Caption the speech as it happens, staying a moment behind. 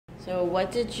So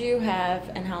what did you have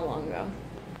and how long ago?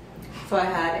 So I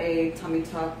had a tummy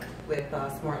tuck with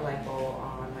a smart lipo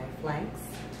on my flanks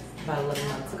about 11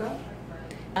 months ago.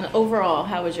 And overall,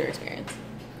 how was your experience?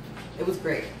 It was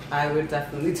great. I would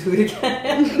definitely do it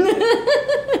again.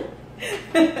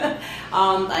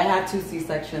 I had 2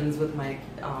 C-sections with my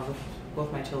with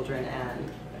both my children,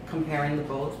 and comparing the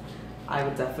both, I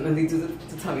would definitely do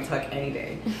the tummy tuck any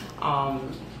day.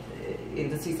 In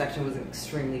the C-section was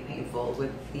extremely painful.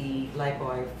 With the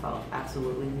lipo, I felt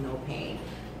absolutely no pain.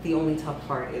 The only tough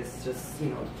part is just, you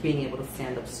know, being able to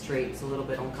stand up straight. It's a little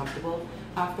bit uncomfortable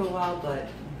after a while, but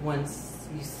once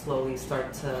you slowly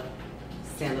start to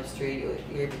stand up straight,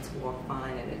 you're able to walk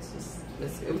fine, and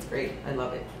it was great. I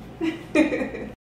love it.